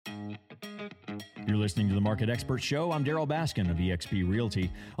You're listening to the Market Expert Show. I'm Daryl Baskin of eXp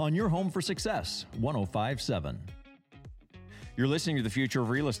Realty on your home for success, 105.7. You're listening to the Future of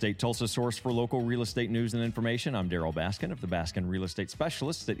Real Estate, Tulsa's source for local real estate news and information. I'm Daryl Baskin of the Baskin Real Estate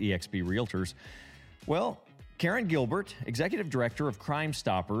Specialists at eXp Realtors. Well, Karen Gilbert, Executive Director of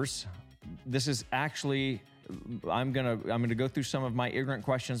Crimestoppers. This is actually, I'm gonna go through some of my ignorant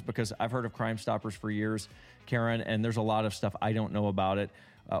questions because I've heard of Crimestoppers for years, Karen, and there's a lot of stuff I don't know about it.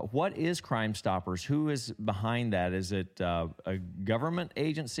 What is Crimestoppers? Who is behind that? Is it a government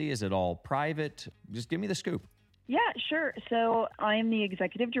agency? Is it all private? Just give me the scoop. Yeah, sure. So I'm the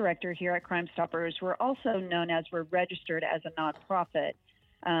executive director here at Crimestoppers. We're also known as, we're registered as a nonprofit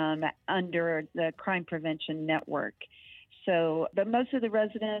under the Crime Prevention Network. So, but most of the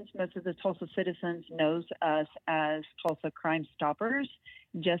residents, most of the Tulsa citizens knows us as Tulsa Crimestoppers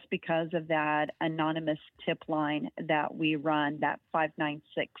just because of that anonymous tip line that we run, that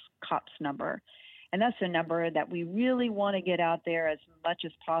 596 COPS number. And that's a number that we really want to get out there as much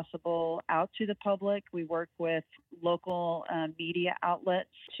as possible out to the public. We work with local media outlets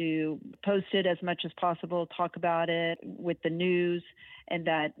to post it as much as possible, talk about it with the news, and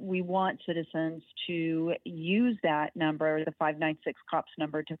that we want citizens to use that number, the 596 COPS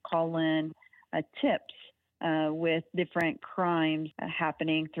number, to call in tips with different crimes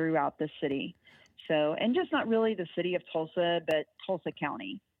happening throughout the city. So, and just not really the city of Tulsa, but Tulsa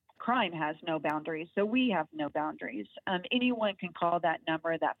County. Crime has no boundaries, so we have no boundaries. Anyone can call that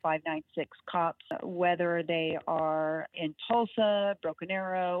number, that 596 COPS, whether they are in Tulsa, Broken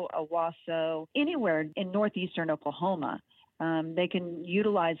Arrow, Owasso, anywhere in northeastern Oklahoma. They can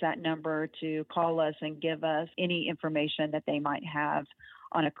utilize that number to call us and give us any information that they might have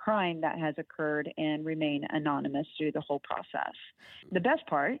on a crime that has occurred and remain anonymous through the whole process. The best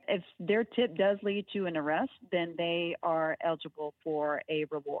part, if their tip does lead to an arrest, then they are eligible for a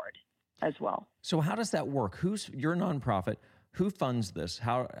reward as well. So how does that work? Who's your nonprofit? Who funds this?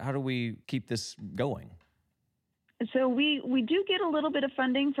 How do we keep this going? So we do get a little bit of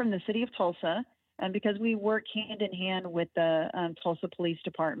funding from the city of Tulsa because we work hand in hand with the Tulsa Police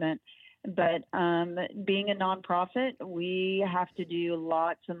Department. But being a nonprofit, we have to do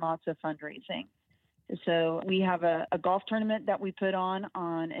lots and lots of fundraising. So we have a golf tournament that we put on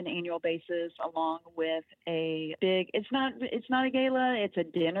an annual basis, along with a big, it's not a gala, it's a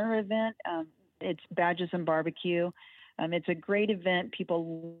dinner event. It's Badges and Barbecue. It's a great event.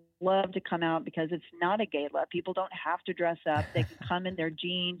 People love to come out because it's not a gala. People don't have to dress up. They can come in their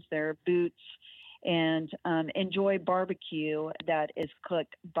jeans, their boots, and enjoy barbecue that is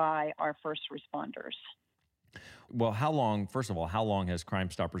cooked by our first responders. Well, first of all, how long has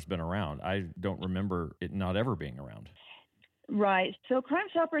Crimestoppers been around? I don't remember it not ever being around. Right. So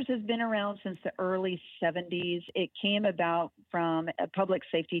Crimestoppers has been around since the early 70s. It came about from a public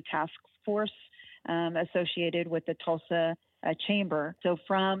safety task force associated with the Tulsa Chamber. So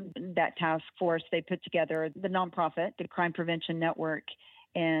from that task force, they put together the nonprofit, the Crime Prevention Network,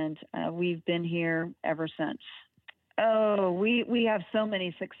 and we've been here ever since. Oh, we have so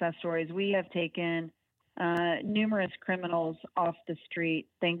many success stories. We have taken numerous criminals off the street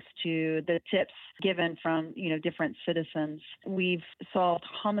thanks to the tips given from different citizens. We've solved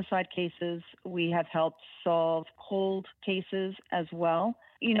homicide cases. We have helped solve cold cases as well.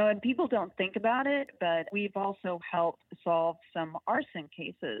 And people don't think about it, but we've also helped solve some arson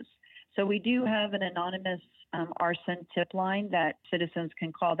cases. So we do have an anonymous arson tip line that citizens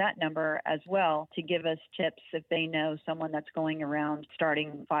can call that number as well to give us tips if they know someone that's going around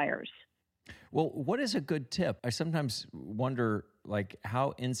starting fires. Well, what is a good tip? I sometimes wonder,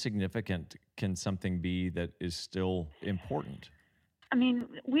 how insignificant can something be that is still important? I mean,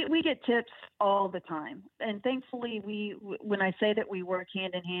 we get tips all the time. And thankfully, when I say that we work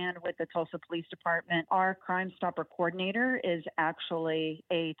hand in hand with the Tulsa Police Department, our Crime Stopper coordinator is actually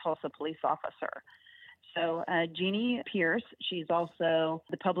a Tulsa police officer. So Jeannie Pierce, she's also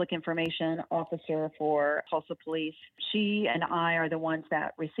the public information officer for Tulsa Police. She and I are the ones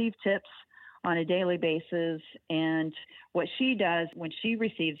that receive tips on a daily basis. And what she does when she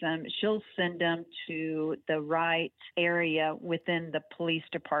receives them, she'll send them to the right area within the police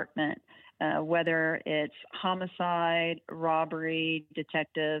department, whether it's homicide, robbery,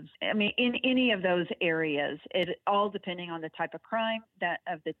 detectives. I mean, in any of those areas, it all depending on the type of crime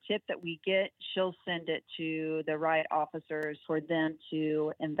of the tip that we get, she'll send it to the right officers for them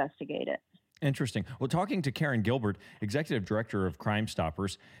to investigate it. Interesting. Well, talking to Karen Gilbert, Executive Director of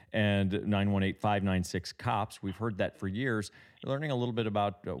Crimestoppers and 918-596-COPS, we've heard that for years, learning a little bit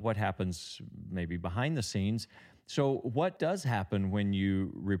about what happens maybe behind the scenes. So what does happen when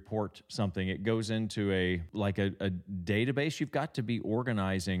you report something? It goes into a database. You've got to be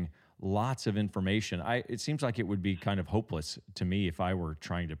organizing lots of information. It seems like it would be kind of hopeless to me if I were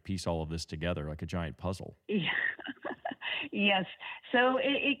trying to piece all of this together like a giant puzzle. Yeah. Yes. So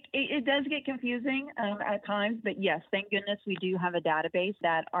it does get confusing at times, but yes, thank goodness we do have a database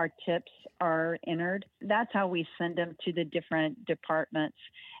that our tips are entered. That's how we send them to the different departments.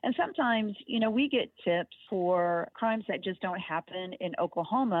 And sometimes, we get tips for crimes that just don't happen in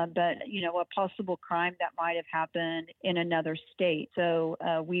Oklahoma, but, a possible crime that might have happened in another state. So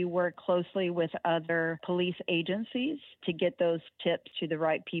we work closely with other police agencies to get those tips to the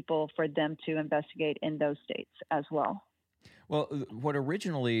right people for them to investigate in those states as well. Well, what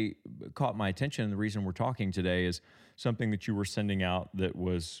originally caught my attention, and the reason we're talking today, is something that you were sending out that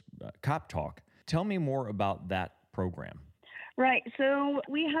was Cop Talk. Tell me more about that program. Right. So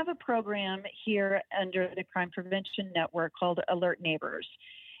we have a program here under the Crime Prevention Network called Alert Neighbors.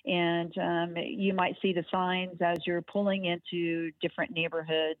 And you might see the signs as you're pulling into different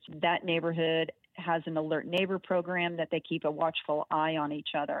neighborhoods. That neighborhood has an Alert Neighbor program that they keep a watchful eye on each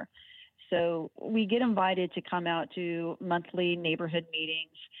other. So we get invited to come out to monthly neighborhood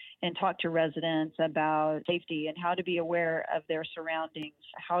meetings and talk to residents about safety and how to be aware of their surroundings,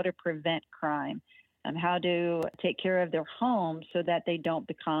 how to prevent crime, and how to take care of their homes so that they don't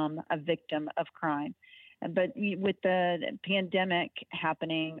become a victim of crime. But with the pandemic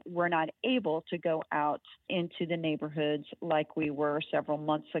happening, we're not able to go out into the neighborhoods like we were several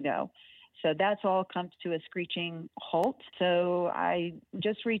months ago. So that's all come to a screeching halt. So I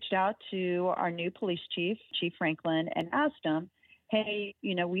just reached out to our new police chief, Chief Franklin, and asked him, hey,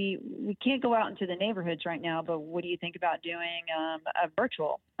 we can't go out into the neighborhoods right now, but what do you think about doing a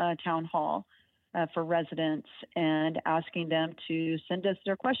virtual town hall for residents and asking them to send us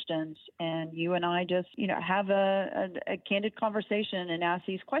their questions? And you and I just, have a candid conversation and ask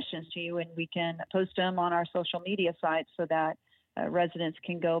these questions to you, and we can post them on our social media sites so that residents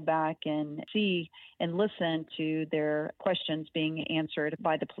can go back and see and listen to their questions being answered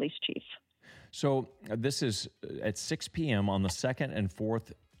by the police chief. So this is at 6 p.m. on the second and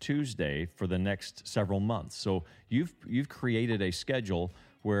fourth Tuesday for the next several months. So you've created a schedule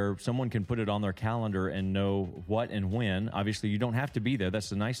where someone can put it on their calendar and know what and when. Obviously, you don't have to be there. That's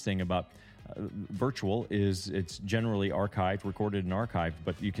the nice thing about virtual is it's generally archived, recorded and archived,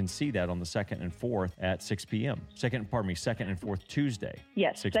 but you can see that on the 2nd and 4th at 6 p.m. Second and fourth Tuesday.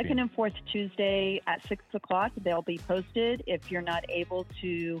 Yes, 2nd and 4th Tuesday at 6 o'clock. They'll be posted. If you're not able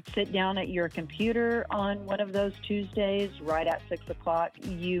to sit down at your computer on one of those Tuesdays right at 6 o'clock,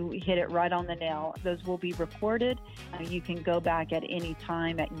 you hit it right on the nail. Those will be recorded. You can go back at any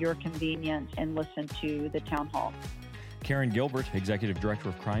time at your convenience and listen to the town hall. Karen Gilbert, Executive Director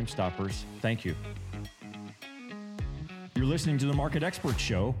of Crimestoppers, thank you. You're listening to the Market Expert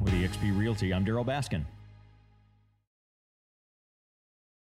Show with eXp Realty. I'm Daryl Baskin.